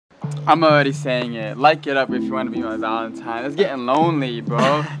I'm already saying it. Like it up if you want to be my Valentine. It's getting lonely,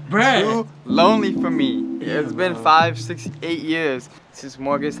 bro. Too lonely for me. It's been 5, 6, 8 years since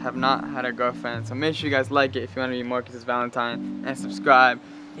Morgus have not had a girlfriend. So make sure you guys like it if you want to be Morgus' Valentine and subscribe.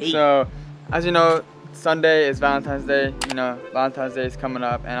 So, as you know, Sunday is Valentine's Day. You know, Valentine's Day is coming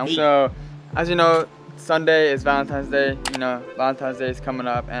up. And so, as you know, Sunday is Valentine's Day, you know, Valentine's Day is coming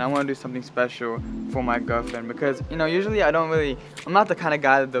up, and I want to do something special for my girlfriend because, you know, usually I'm not the kind of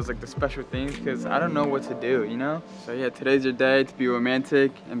guy that does like the special things because I don't know what to do, you know? So yeah, today's your day to be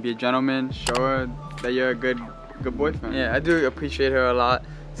romantic and be a gentleman, show her that you're a good boyfriend. Yeah, I do appreciate her a lot,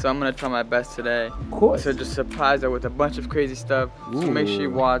 so I'm gonna try my best today. Of course. So just surprise her with a bunch of crazy stuff. Ooh. So make sure you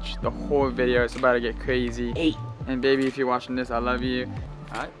watch the whole video, it's about to get crazy. And baby, if you're watching this, I love you.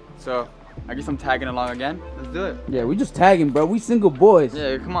 Alright, so I guess I'm tagging along again. Let's do it. Yeah, we just tagging, bro. We single boys.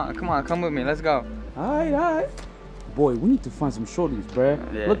 Yeah, come on, come with me. Let's go. Alright. Boy, we need to find some shorties, bro.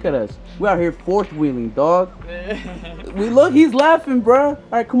 Yeah. Look at us. We out here fourth wheeling, dog. We look, he's laughing, bro.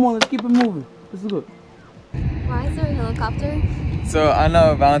 Alright, come on, let's keep it moving. Let's go. Why is there a helicopter? So I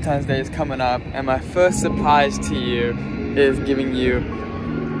know Valentine's Day is coming up, and my first surprise to you is giving you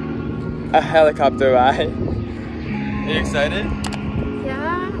a helicopter ride. Are you excited?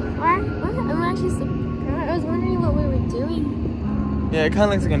 I was wondering what we were doing. Yeah, it kind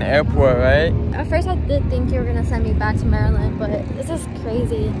of looks like an airport, right? At first I did think you were going to send me back to Maryland, but this is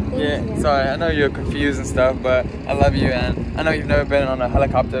crazy. Thank you. Sorry, I know you're confused and stuff, but I love you, and I know you've never been on a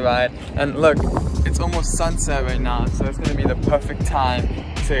helicopter ride. And look, it's almost sunset right now, so it's going to be the perfect time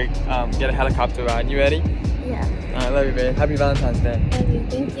to get a helicopter ride. You ready? Yeah. I love you, babe. Happy Valentine's Day. Love you.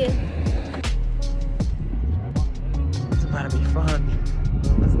 Thank you. It's about to be fun.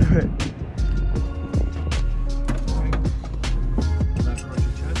 Let's do it.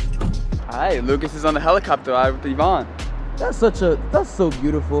 Alright, Lucas is on the helicopter ride with Yvonne. That's so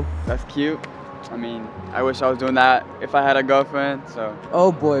beautiful. That's cute. I mean, I wish I was doing that if I had a girlfriend, so.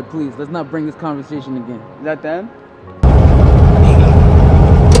 Oh boy, please, let's not bring this conversation again. Is that them?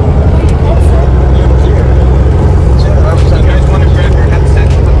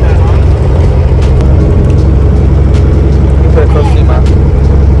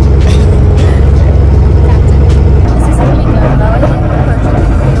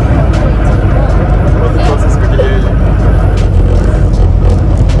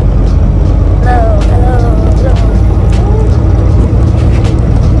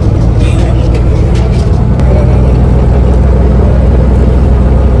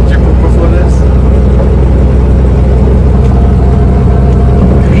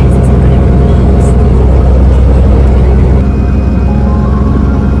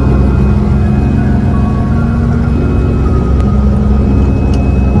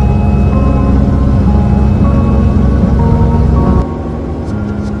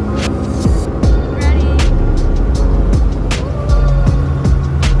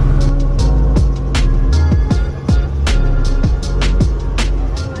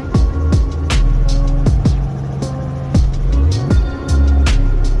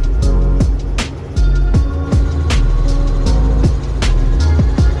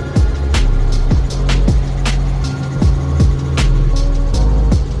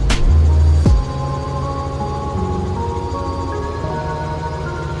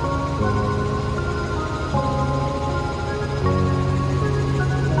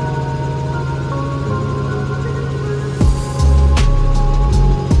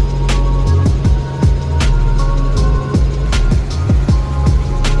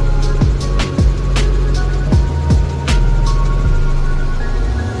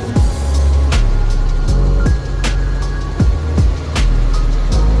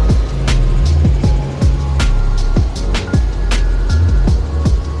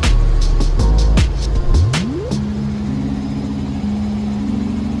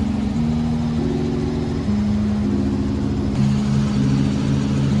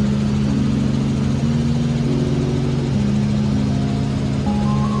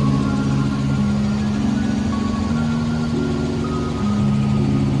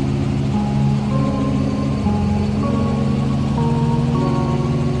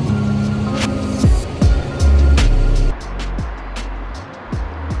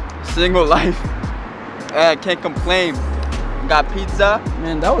 Single life. I can't complain. Got pizza.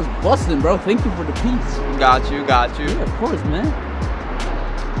 Man, that was busting, bro. Thank you for the pizza. Got you. Yeah, of course, man.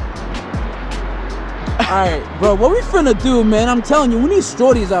 Alright, bro, what we finna do, man? I'm telling you, we need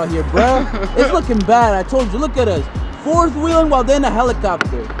shorties out here, bro. It's looking bad. I told you, look at us. Fourth wheeling while they're in a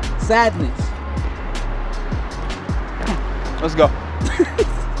helicopter. Sadness. Let's go.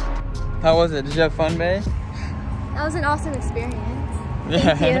 How was it? Did you have fun, babe? That was an awesome experience.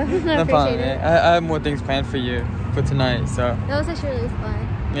 Thank you. I No appreciate problem, it. man. I have more things planned for you for tonight, so. That was actually really fun.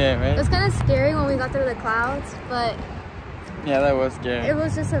 Yeah, right? It was kind of scary when we got through the clouds, but Yeah, that was scary. it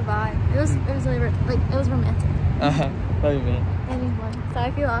was just a vibe. It was really it was romantic. Love you, man. Anyway, so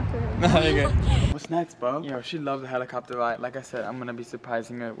I feel awkward. No, you're good. What's next, bro? Yo, she loves the helicopter ride. Like I said, I'm gonna be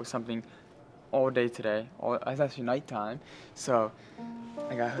surprising her with something all day today. It's actually nighttime, so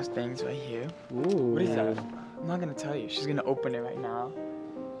I got her things right here. Ooh. What is that? I'm not gonna tell you. She's gonna open it right now,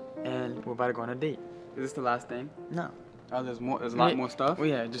 and we're about to go on a date. Is this the last thing? No. Oh, there's more. There's a lot more stuff. Oh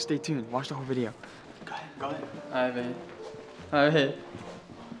yeah, just stay tuned. Watch the whole video. Go ahead. Go ahead. Alright, babe. Alright.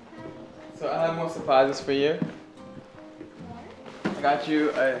 So I have more surprises for you. I got you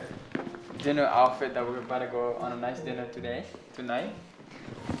a dinner outfit that we're about to go on a nice dinner tonight.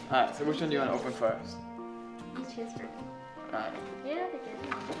 Alright, so which one do you want to open first? You choose for me. Alright. Yeah, they're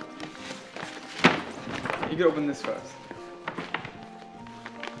good. You can open this first.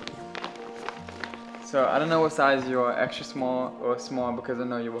 So I don't know what size you are, extra small or small, because I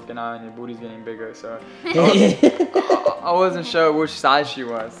know you're working out and your booty's getting bigger. So I wasn't sure which size she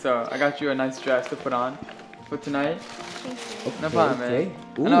was. So I got you a nice dress to put on for tonight. Thank you. No problem, man.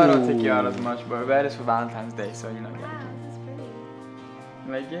 I know I don't take you out as much, but red is for Valentine's Day, so you know. Wow, this is pretty.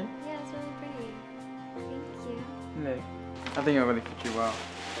 You like it? Yeah, it's really pretty. Thank you. Like, I think it really fit you well.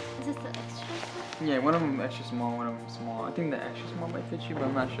 Is this the extra one? Yeah, one of them extra small, one of them small. I think the extra small might fit you, but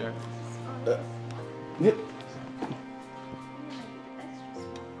I'm not sure. Yep.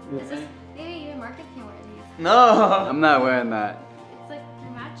 Is this, maybe you and Marcus can wear these. No, I'm not wearing that. It's like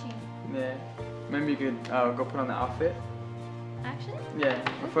they're matching. Yeah, maybe you could go put on the outfit. Actually? Yeah,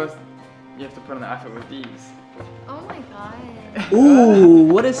 but first you have to put on the outfit with these. Oh my god. Ooh,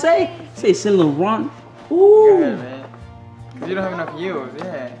 what it say? Say Saint Laurent. Go Ooh. ahead, man. 'Cause you don't have enough heels,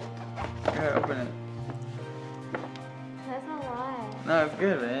 yeah. Go ahead, open it. That's a lot. No, it's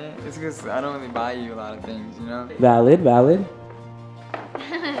good, man. It's because I don't really buy you a lot of things, you know? Valid, valid.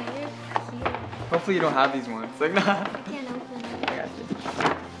 You're cute. Hopefully you don't have these ones. Like, nah. I can't open it. I got you.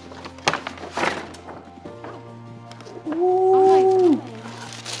 Oh my god.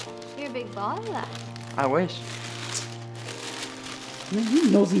 You're a big baller. I wish. Man, he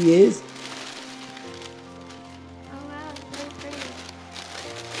knows he is. Oh wow, it's very pretty.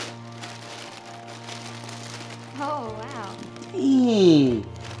 Oh wow. Dang.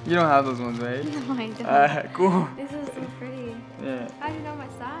 You don't have those ones, right? No, I don't. Cool. This is so pretty. Yeah. How do you know my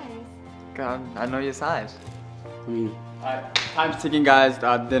size? God, I know your size. I mean, Alright, time's ticking, guys.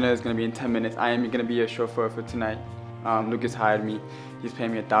 Dinner is gonna be in 10 minutes. I am gonna be your chauffeur for tonight. Lucas hired me. He's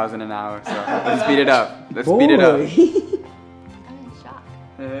paying me $1,000 an hour, so let's speed it up. Let's speed it up. I'm in shock.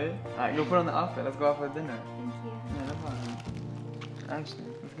 Hey, alright, go put on the outfit. Let's go out for dinner. Thank you. Yeah, no problem. Actually,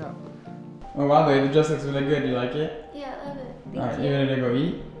 let's go. Oh wow, babe, the dress looks really good. You like it? Yeah, I love it. Thank Alright, you. you ready to go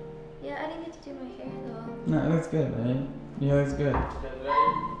eat? Yeah, I didn't get to do my hair though. No, it looks good, man. Yeah, it looks good.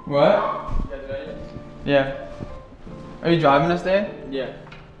 What? You guys ready? Yeah. Are you driving us there? Yeah.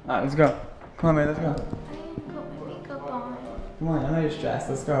 Alright, let's go. Come on, man, let's go. I didn't put my makeup on. Come on, I know you're stressed.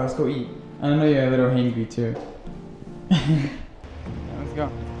 Let's go eat. I know you're a little hangry too. Let's go.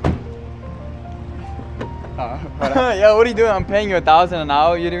 Yo, what are you doing? I'm paying you $1,000 an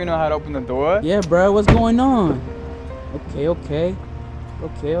hour. You don't even know how to open the door. yeah, bro, what's going on? Okay.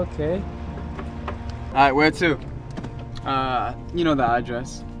 Alright, where to? You know the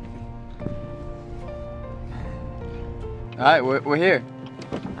address. Alright, we're here.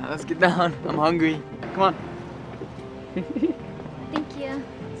 Let's get down. I'm hungry. Come on. Thank you.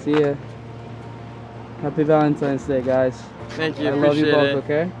 See ya. Happy Valentine's Day, guys. Thank you. I love you appreciate both,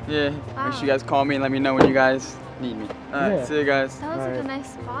 it. okay? Yeah. Wow. Make sure you guys call me and let me know when you guys need me. Alright, Yeah. see you guys. That was like a Alright.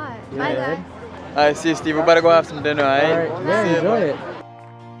 nice spot. Yeah. Bye guys. Alright, see you, Steve. We're about to go have some dinner, alright? Alright, See yeah, ya. enjoy it.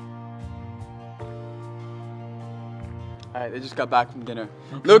 Alright, they just got back from dinner.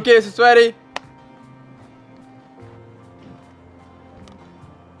 Lucas, it's ready.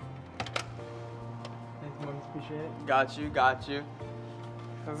 Thanks, Mom. Appreciate it. Got you.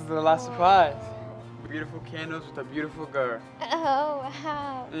 This is the last surprise. Beautiful candles with a beautiful girl. Oh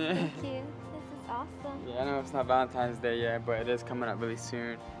wow. Yeah. Thank you. This is awesome. Yeah, I know it's not Valentine's Day yet, but it is coming up really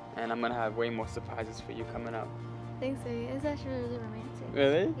soon. And I'm gonna have way more surprises for you coming up. Thanks, baby. It's actually really romantic.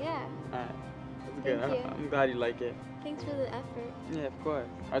 Really? Yeah. Alright. That's good. Thank you. I'm glad you like it. Thanks for the effort. Yeah, of course.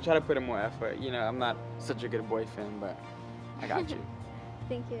 I try to put in more effort. You know, I'm not such a good boyfriend, but I got you.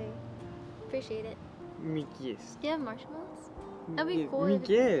 Thank you. Appreciate it. Me kiss. Do you have marshmallows? That'd be cool Me if-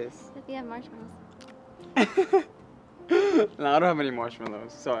 kiss. If you have marshmallows. No, I don't have any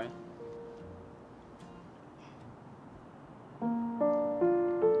marshmallows. Sorry.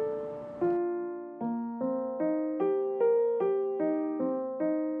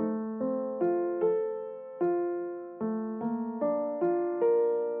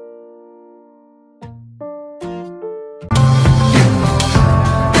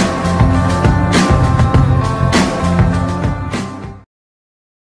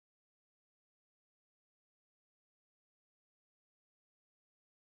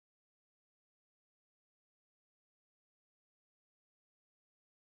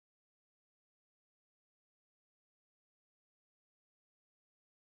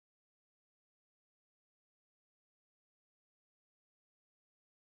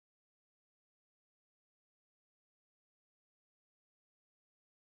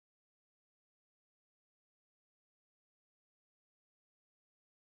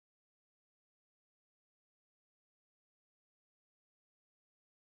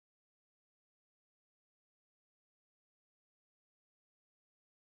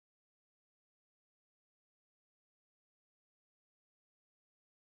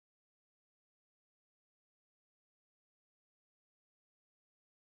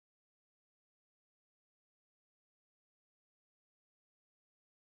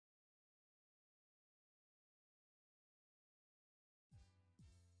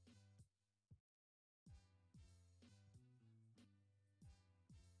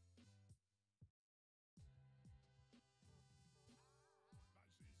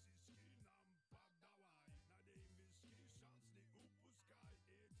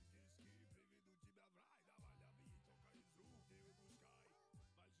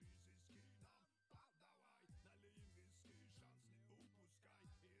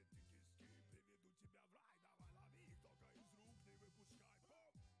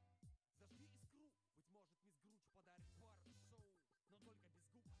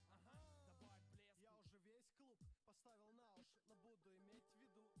 ставил на уши, но буду иметь в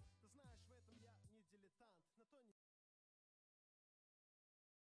виду. Ты знаешь, в этом я не дилетант, на то не